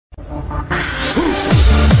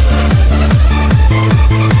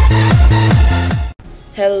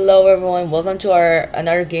Hello everyone, welcome to our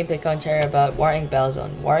another gameplay commentary about Inc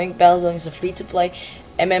Battlezone. Inc Battlezone is a free-to-play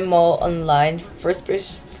MMO online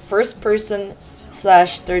first person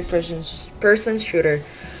slash third person shooter.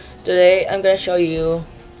 Today I'm gonna show you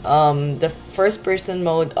the first person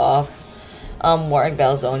mode of Inc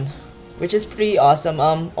Battlezone, which is pretty awesome.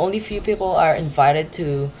 Only few people are invited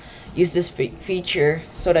to use this feature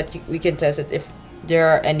so that we can test it if there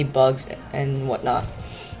are any bugs and whatnot.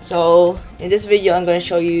 So in this video, I'm going to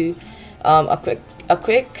show you a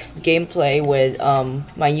quick gameplay with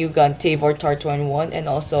my new gun Tavor TAR-21 and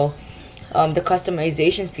also the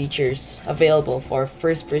customization features available for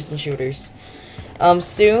first-person shooters.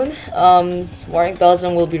 Soon, Warring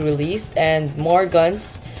Belgium will be released and more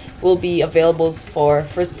guns will be available for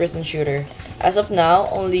first-person shooter. As of now,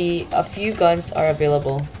 only a few guns are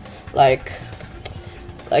available, like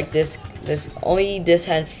this only this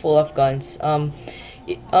handful of guns.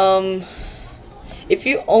 If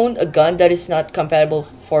you own a gun that is not compatible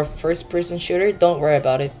for first-person shooter, don't worry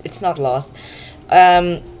about it. It's not lost.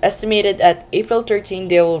 Estimated at April 13,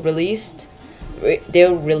 they'll release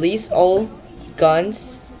all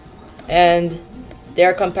guns, and they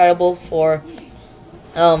are compatible for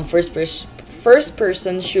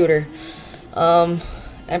first-person shooter. I'm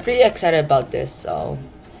pretty excited about this. So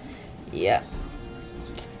yeah.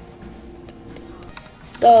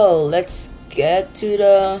 So let's get to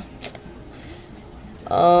the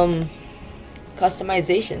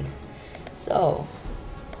customization. So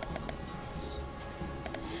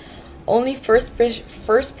only first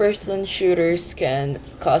person shooters can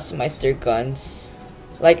customize their guns,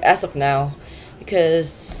 like as of now,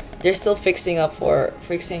 because they're still fixing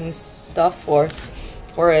stuff for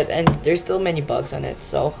it, and there's still many bugs on it.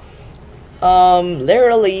 So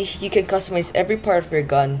literally you can customize every part of your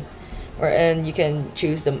gun, wherein you can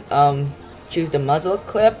choose the muzzle,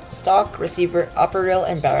 clip, stock, receiver, upper rail,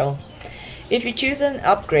 and barrel. If you choose an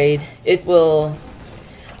upgrade, it will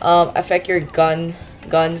affect your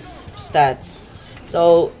gun's stats.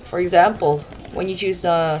 So for example, when you choose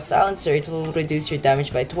a silencer, it will reduce your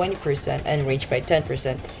damage by 20% and range by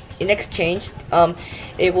 10%. In exchange,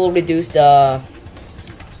 it will reduce the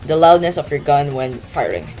loudness of your gun when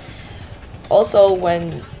firing. Also,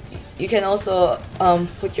 when you can also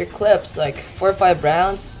put your clips like 4 or 5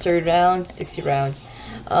 rounds, 30 rounds, 60 rounds.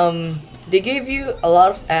 They give you a lot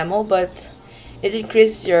of ammo, but it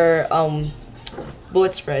increases your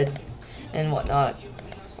bullet spread and whatnot.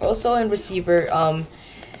 Also in receiver,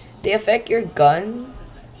 they affect your gun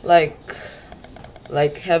like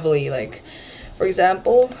heavily. Like for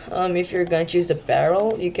example, if you're gonna choose a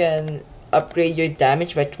barrel, you can upgrade your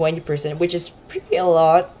damage by 20%, which is pretty a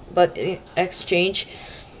lot, but in exchange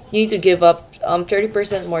you need to give up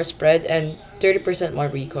 30% more spread and 30% more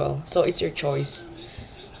recoil. So it's your choice.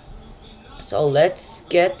 So let's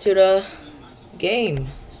get to the game.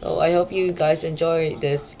 So I hope you guys enjoy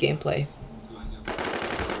this gameplay.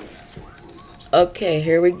 Okay,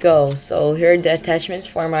 here we go. So here are the attachments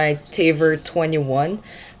for my Tavor 21,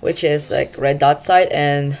 which is like red dot sight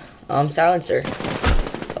and silencer.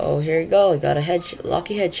 So here you go. I got a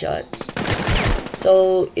lucky headshot.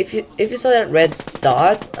 So if you saw that red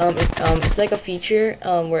dot, it's like a feature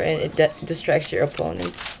wherein it distracts your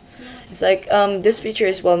opponents. It's like this feature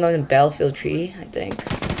is well known in Battlefield 3, I think.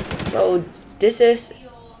 So this is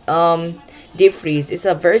Deep Freeze. It's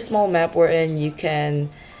a very small map wherein you can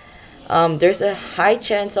there's a high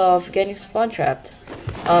chance of getting spawn trapped.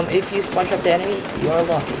 If you spawn trap the enemy, you are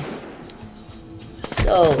lucky.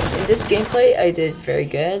 So in this gameplay, I did very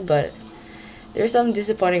good, but there's some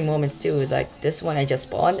disappointing moments too, like this one I just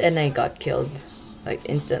spawned and I got killed, like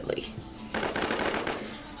instantly.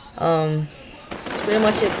 That's pretty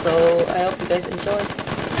much it, so I hope you guys enjoy.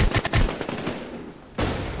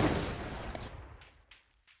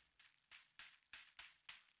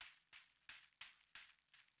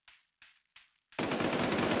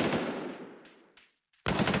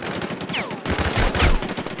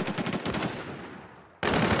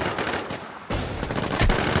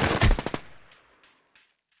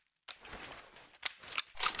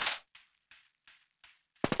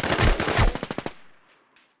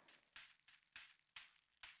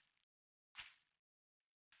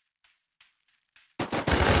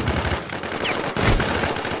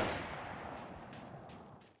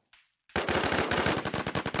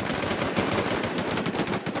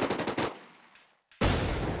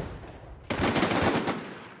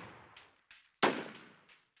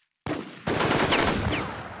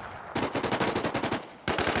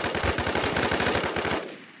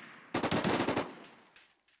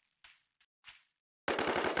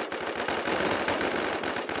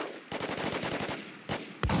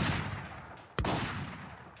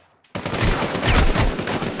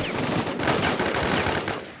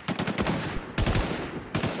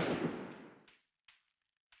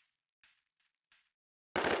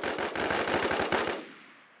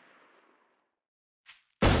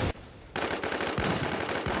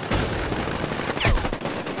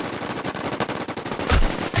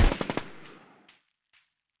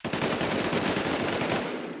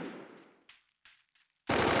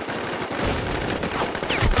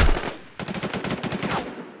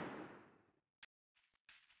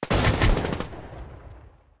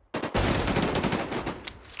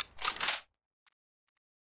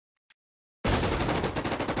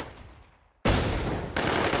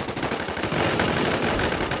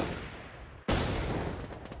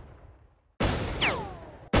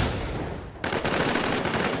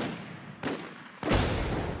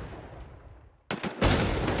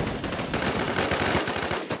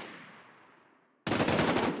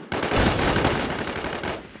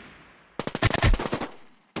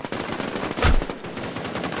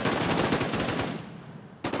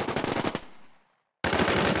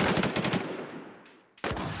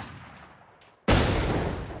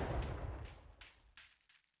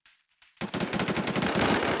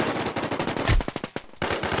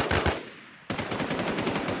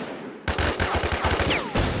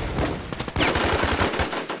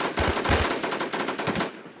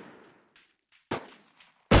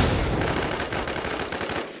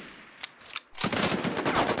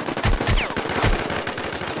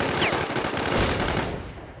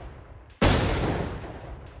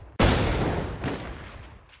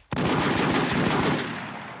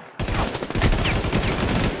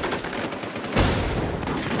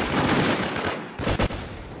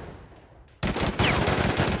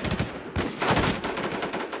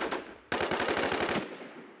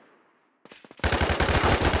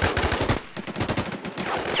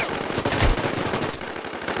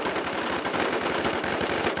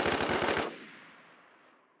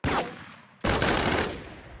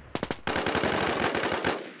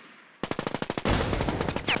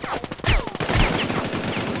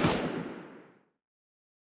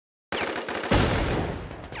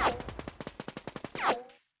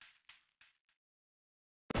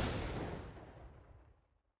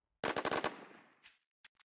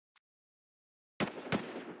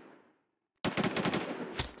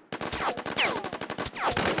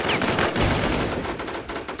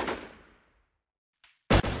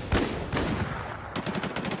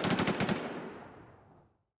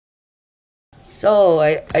 So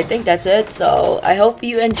I think that's it. So I hope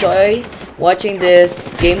you enjoy watching this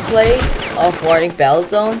gameplay of War Inc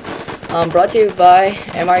Battlezone, brought to you by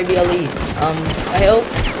MRB Elite. I hope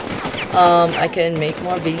I can make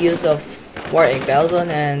more videos of War Inc Battlezone,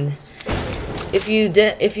 and if you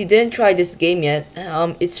didn't try this game yet,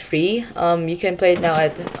 it's free. You can play it now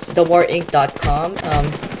at thewarinc.com.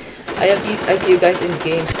 I see you guys in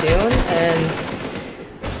game soon, and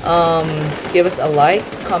give us a like,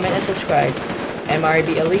 comment, and subscribe.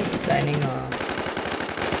 MRB Elite signing on.